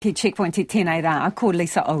Ki checkpoint te tēnei rā, ko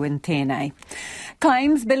Lisa Owen tēnei.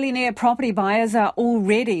 Claims billionaire property buyers are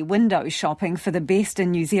already window shopping for the best in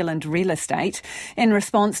New Zealand real estate in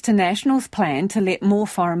response to National's plan to let more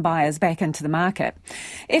foreign buyers back into the market.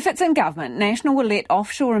 If it's in government, National will let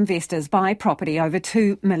offshore investors buy property over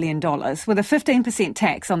 $2 million with a 15%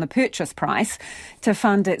 tax on the purchase price to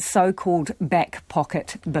fund its so-called back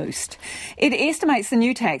pocket boost. It estimates the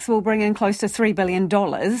new tax will bring in close to $3 billion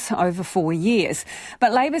over 4 years.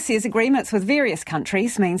 But Labor says agreements with various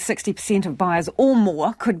countries mean 60% of buyers or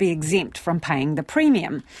more could be exempt from paying the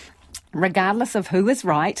premium. Regardless of who is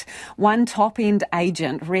right, one top-end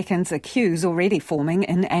agent reckons a queue's already forming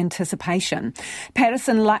in anticipation.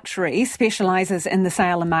 Patterson Luxury specialises in the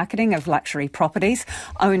sale and marketing of luxury properties.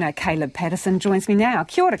 Owner Caleb Patterson joins me now.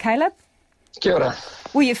 Kia ora, Caleb. Kia ora.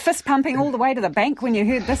 Were you fist-pumping all the way to the bank when you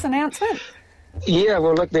heard this announcement? Yeah,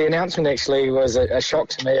 well, look, the announcement actually was a shock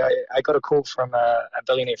to me. I got a call from a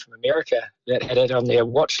billionaire from America that had it on their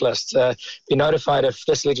watch list to be notified if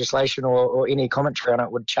this legislation or any commentary on it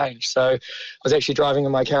would change. So I was actually driving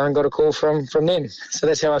in my car and got a call from them. So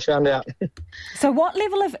that's how I found out. So what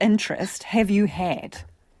level of interest have you had?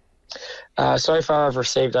 So far I've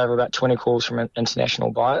received over about 20 calls from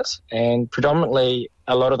international buyers, and predominantly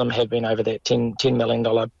a lot of them have been over that $10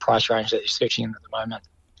 million price range that they're searching in at the moment.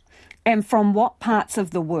 And from what parts of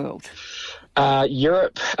the world?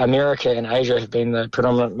 Europe, America and Asia have been the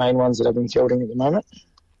predominant main ones that I've been fielding at the moment.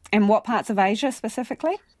 And what parts of Asia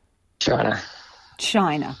specifically?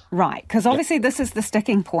 China, right. Because obviously this is the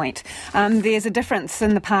sticking point. There's a difference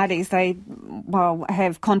in the parties. They,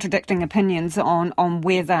 have contradicting opinions on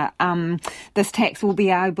whether this tax will be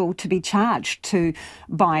able to be charged to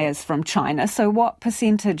buyers from China. So what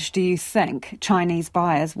percentage do you think Chinese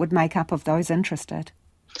buyers would make up of those interested?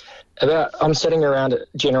 I'm sitting around at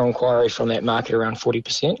general inquiry from that market around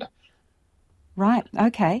 40%. Right,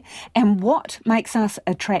 okay. And what makes us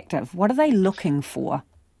attractive? What are they looking for?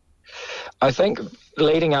 I think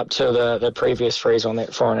leading up to the previous freeze on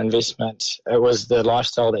that foreign investment, it was the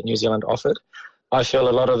lifestyle that New Zealand offered. I feel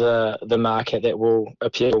a lot of the market that will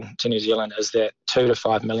appeal to New Zealand is that $2 to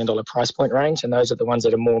 $5 million price point range, and those are the ones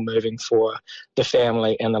that are more moving for the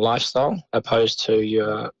family and the lifestyle, opposed to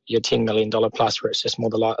your $10 million plus, where it's just more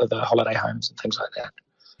the holiday homes and things like that.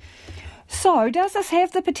 So does this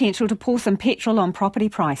have the potential to pour some petrol on property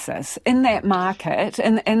prices in that market,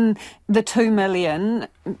 in the 2 million,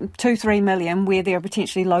 3 million, where there are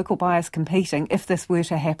potentially local buyers competing, if this were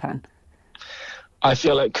to happen? I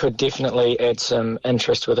feel it could definitely add some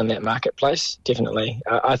interest within that marketplace, definitely.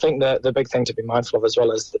 I think the big thing to be mindful of as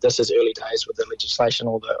well is that this is early days with the legislation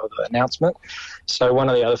or the announcement. So one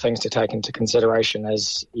of the other things to take into consideration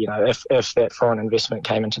is, if that foreign investment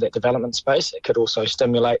came into that development space, it could also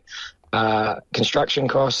stimulate construction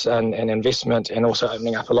costs and investment, and also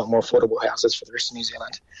opening up a lot more affordable houses for the rest of New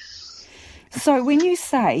Zealand. So when you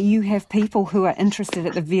say you have people who are interested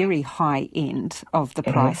at the very high end of the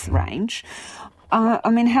price range, how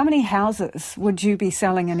many houses would you be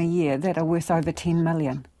selling in a year that are worth over 10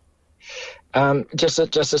 million? Just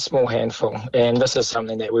a small handful, and this is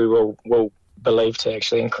something that we will believe to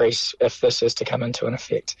actually increase if this is to come into an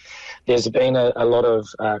effect. There's been a lot of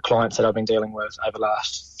clients that I've been dealing with over the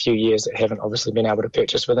last few years that haven't obviously been able to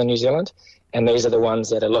purchase within New Zealand, and these are the ones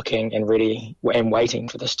that are looking and ready and waiting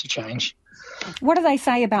for this to change. What do they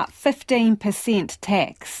say about 15%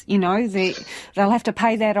 tax? They'll have to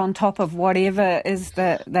pay that on top of whatever is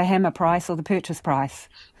the hammer price or the purchase price.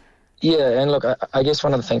 Yeah, and look, I guess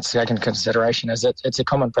one of the things to take into consideration is that it's a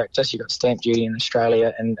common practice. You've got stamp duty in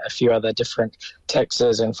Australia and a few other different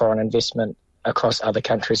taxes and foreign investment across other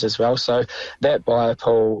countries as well. So that buyer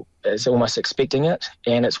pool is almost expecting it.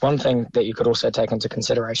 And it's one thing that you could also take into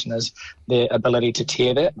consideration is the ability to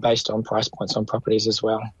tier that based on price points on properties as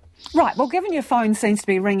well. Right, well, given your phone seems to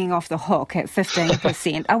be ringing off the hook at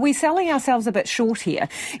 15%, are we selling ourselves a bit short here?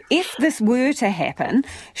 If this were to happen,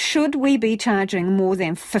 should we be charging more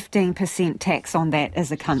than 15% tax on that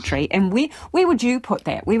as a country? And where would you put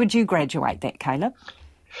that? Where would you graduate that, Caleb?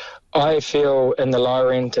 I feel in the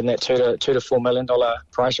lower end, in that $2 to $4 million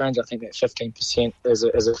price range, I think that 15%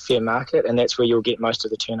 is a fair market, and that's where you'll get most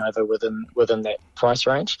of the turnover within that price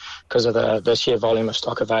range because of the sheer volume of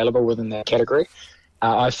stock available within that category.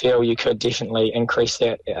 I feel you could definitely increase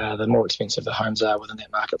that the more expensive the homes are within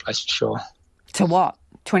that marketplace for sure. To what,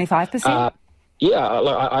 25%? Yeah,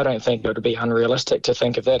 look, I don't think it would be unrealistic to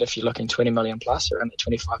think of that if you're looking 20 million plus, around the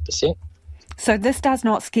 25%. So this does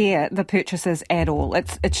not scare the purchasers at all.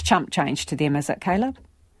 It's chump change to them, is it, Caleb?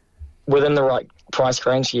 Within the right price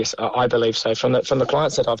range, yes, I believe so. From the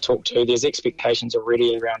clients that I've talked to, there's expectations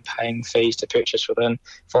already around paying fees to purchase within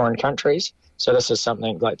foreign countries. So this is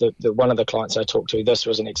something like the one of the clients I talked to, this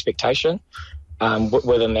was an expectation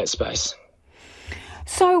within that space.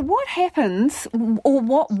 So what happens, or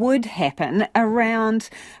what would happen around,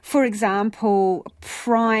 for example,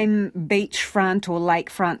 prime beachfront or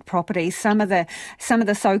lakefront properties, some of the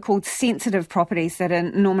so-called sensitive properties that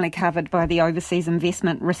are normally covered by the overseas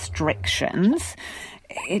investment restrictions?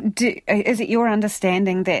 Is it your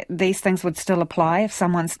understanding that these things would still apply if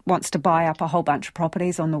someone wants to buy up a whole bunch of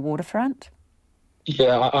properties on the waterfront?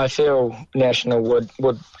 Yeah, I feel National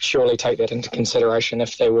would surely take that into consideration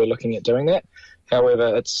if they were looking at doing that.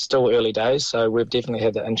 However, it's still early days, so we've definitely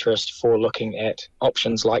had the interest for looking at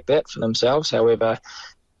options like that for themselves. However,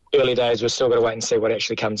 early days, we've still got to wait and see what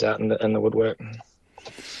actually comes out in the woodwork.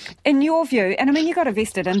 In your view, and I mean, you've got a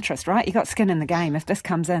vested interest, right? You've got skin in the game. If this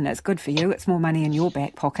comes in, it's good for you. It's more money in your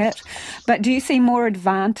back pocket. But do you see more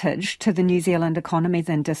advantage to the New Zealand economy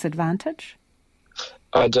than disadvantage?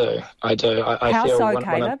 I do. I How feel so,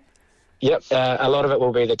 Caleb? Yep, a lot of it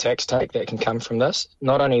will be the tax take that can come from this.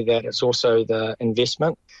 Not only that, it's also the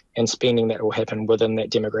investment and spending that will happen within that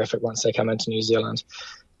demographic once they come into New Zealand.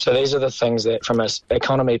 So these are the things that, from an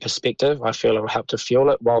economy perspective, I feel it will help to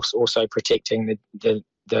fuel it, whilst also protecting the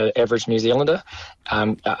average New Zealander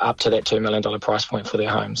up to that $2 million price point for their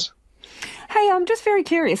homes. Hey, I'm just very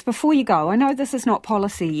curious, before you go, I know this is not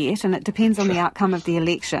policy yet and it depends on the outcome of the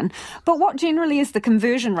election, but what generally is the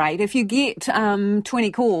conversion rate? If you get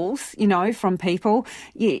 20 calls, from people,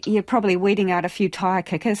 you're probably weeding out a few tyre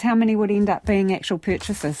kickers. How many would end up being actual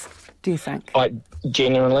purchases, do you think?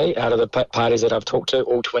 Genuinely, out of the parties that I've talked to,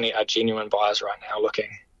 all 20 are genuine buyers right now looking.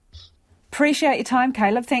 Appreciate your time,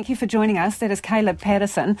 Caleb. Thank you for joining us. That is Caleb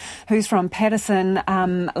Patterson, who's from Patterson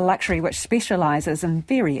Luxury, which specialises in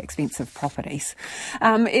very expensive properties.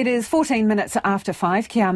 It is 14 minutes after 5.